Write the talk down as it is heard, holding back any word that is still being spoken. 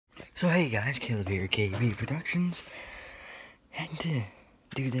So hey guys, Caleb here, KB Productions. Had to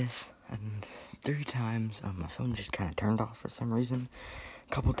do this 3 times. My phone just kind of turned off for some reason.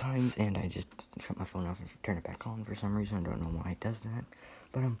 A couple times, and I just shut my phone off and turn it back on for some reason. I don't know why it does that.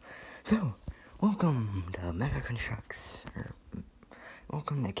 But so welcome to Mega Construx, or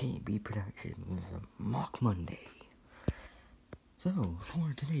welcome to KB Productions Mock Monday. So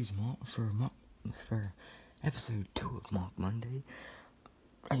for today's for episode 2 of Mock Monday,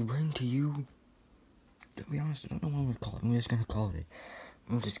 I bring to you, to be honest, I don't know what I'm going to call it. I'm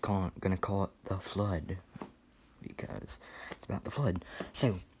just going to call it the flood, because it's about the flood.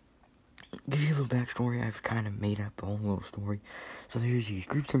 So, give you a little backstory. I've kind of made up a whole little story. So there's a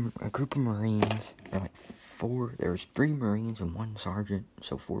group of Marines, there was 3 Marines and 1 sergeant,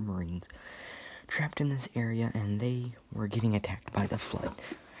 so 4 Marines, trapped in this area, and they were getting attacked by the flood.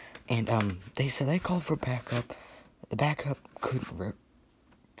 And, they called for backup. The backup couldn't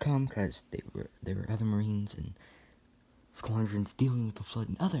come because there were other Marines and squadrons dealing with the flood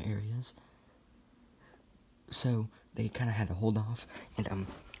in other areas, so they kind of had to hold off. And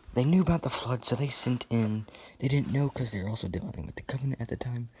they knew about the flood, so they sent in. They didn't know because they were also dealing with the Covenant at the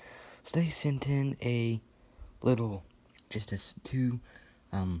time, so they sent in just 2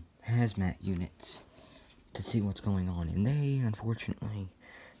 hazmat units to see what's going on, and they unfortunately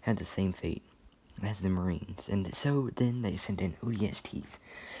had the same fate as the Marines. And so then they sent in ODSTs,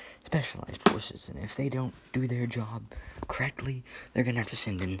 specialized forces, and if they don't do their job correctly, they're gonna have to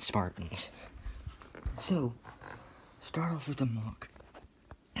send in Spartans. So, start off with the mock.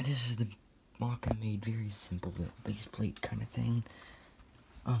 This is the mock I made, very simple, the base plate kind of thing.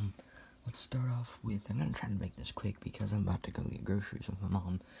 Let's start off with, I'm gonna try to make this quick because I'm about to go get groceries with my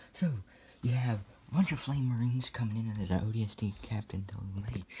mom. So, you have a bunch of flame Marines coming in, and there's an ODST captain telling them,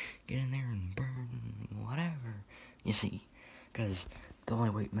 hey, get in there and burn whatever you see, because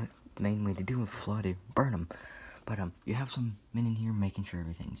the main way to deal with flood is burn them. But you have some men in here making sure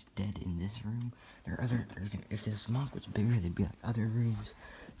everything's dead in this room. If this mock was bigger, there'd be like other rooms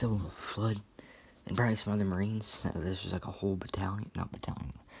filled with flood, and probably some other Marines. So this was like a whole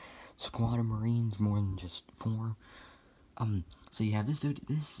squad of Marines, more than just 4. So you have this dude.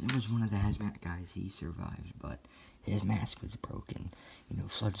 This was one of the hazmat guys. He survived, but his mask was broken.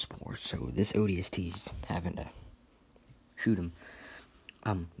 Flood spores. So this ODST's having to shoot him.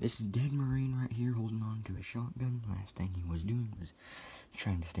 This dead Marine right here holding on to a shotgun. Last thing he was doing was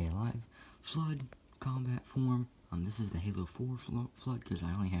trying to stay alive. Flood, combat form. This is the Halo 4 flood, because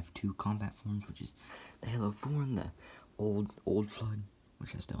I only have 2 combat forms, which is the Halo 4 and the old flood,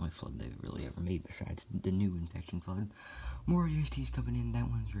 which is the only flood they've really ever made besides the new infection flood. More ODSTs coming in. That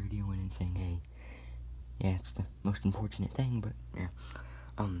one's radioing and saying, hey, yeah, it's the most unfortunate thing, but yeah.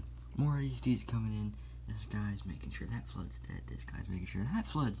 More ODSTs coming in. This guy's making sure that flood's dead. This guy's making sure that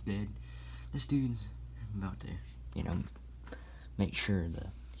flood's dead. This dude's about to, make sure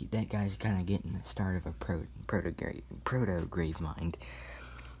that guy's kind of getting the start of a proto-grave mind.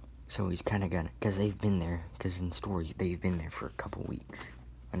 So he's kind of gonna, because in stories, they've been there for a couple weeks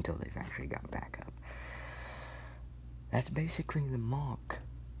until they've actually got back up. That's basically the mock.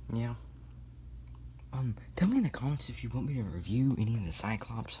 Yeah. Tell me in the comments if you want me to review any of the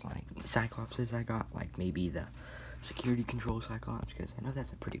Cyclopses I got, like maybe the security control Cyclops, because I know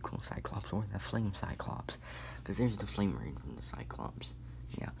that's a pretty cool Cyclops, or the flame Cyclops, because there's the flame marine from the Cyclops.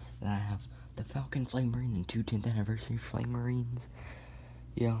 Yeah. Then I have the Falcon flame marine and 2 10th anniversary flame marines.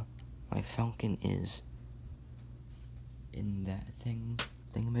 Yeah. My Falcon is in that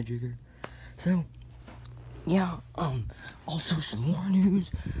thingamajigger. So, yeah, also some more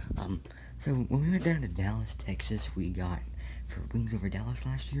news. So when we went down to Dallas, Texas, we got for Wings Over Dallas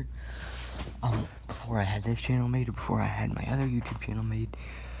last year, before I had this channel made, or before I had my other YouTube channel made,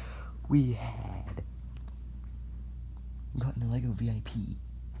 we had gotten a Lego VIP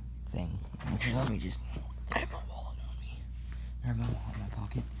thing, which is, I have my wallet on me, I have my wallet in my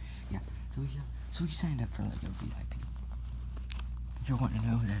pocket, yeah, so we signed up for Lego VIP. If you want to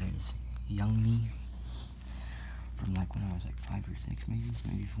know, that is young me, from like when I was like 5 or 6, maybe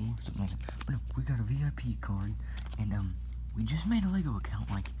 4, something like that. But no, we got a VIP card, and we just made a Lego account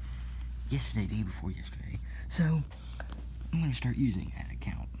like day before yesterday. So I'm gonna start using that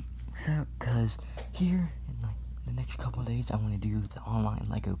account. So, cause here in like the next couple of days, I want to do the online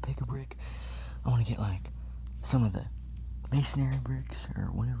Lego Pick-a-Brick. I want to get like some of the masonry bricks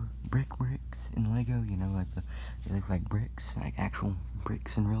or whatever bricks in Lego. Like they look like bricks, like actual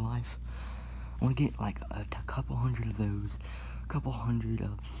bricks in real life. I want to get like a couple hundred of those, a couple hundred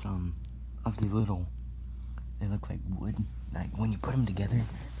of some of the little, they look like wood like, when you put them together,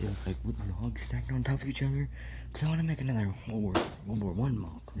 they look like wooden logs stacked on top of each other. Because I want to make another World War I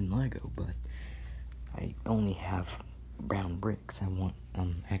mock in Lego, but I only have brown bricks. I want,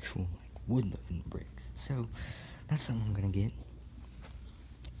 actual, like, wood-looking bricks. So, that's something I'm gonna get.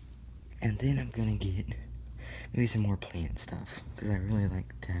 And then I'm gonna get maybe some more plant stuff, because I really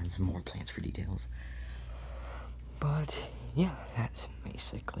like to have some more plants for details. But, yeah, that's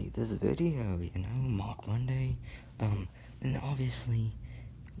basically this video, you know, Mock Monday. And obviously,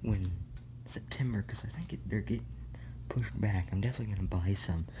 when September, because I think they're getting pushed back, I'm definitely going to buy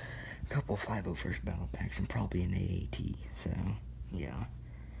a couple 501st Battle Packs, and probably an AAT, so, yeah.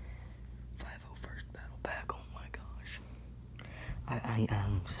 501st Battle Pack, oh my gosh. I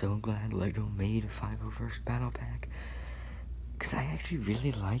am so glad LEGO made a 501st Battle Pack, because I actually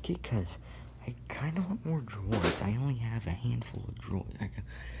really like it, because I kind of want more droids. I only have a handful of droids,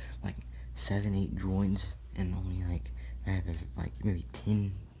 like 7, 8 droids, and only I have like maybe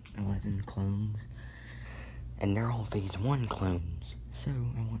 10, 11 clones, and they're all phase 1 clones, so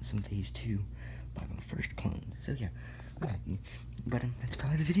I want some phase 2 501st clones, so yeah. But that's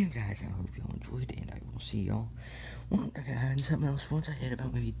probably the video, guys. I hope y'all enjoyed, and I will see y'all and something else once I hit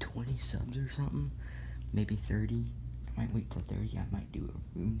about maybe 20 subs or something, maybe 30. I might wait till 30. I might do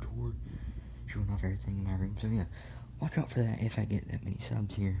a room tour, showing off everything in my room. So yeah, watch out for that if I get that many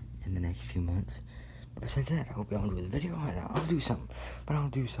subs here in the next few months. But besides that, I hope y'all enjoy the video, and I'll do something. But I'll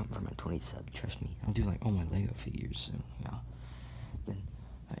do something for my 20 subs, trust me. I'll do like all my LEGO figures, so yeah. Then,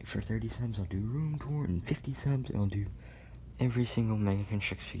 like for 30 subs, I'll do a room tour, and 50 subs, I'll do every single Mega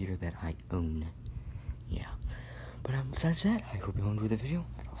Construx figure that I own. Yeah. But besides that, I hope y'all enjoy the video,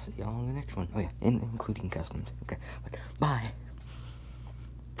 and I'll see y'all in the next one. Oh yeah, including customs. Okay, but bye.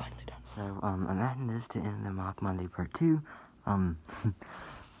 Finally done. So, I'm adding this to end the Mock Monday Part 2.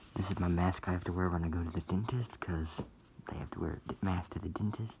 This is my mask I have to wear when I go to the dentist, because they have to wear a mask to the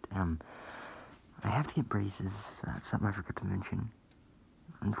dentist. I have to get braces. That's something I forgot to mention,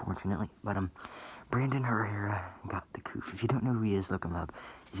 unfortunately. But, Brandon Herrera got the coof. If you don't know who he is, look him up.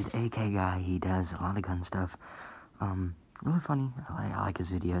 He's an AK guy. He does a lot of gun stuff. Really funny. I like his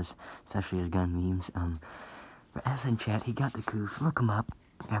videos, especially his gun memes. But as in chat, he got the coof. Look him up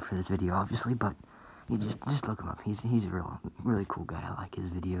after this video, obviously, but you just look him up. He's a really cool guy. I like his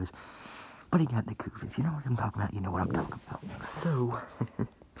videos. But he got the coof. If you know what I'm talking about, you know what I'm talking about. So,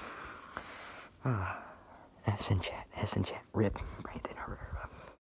 S in chat, rip, Brandon.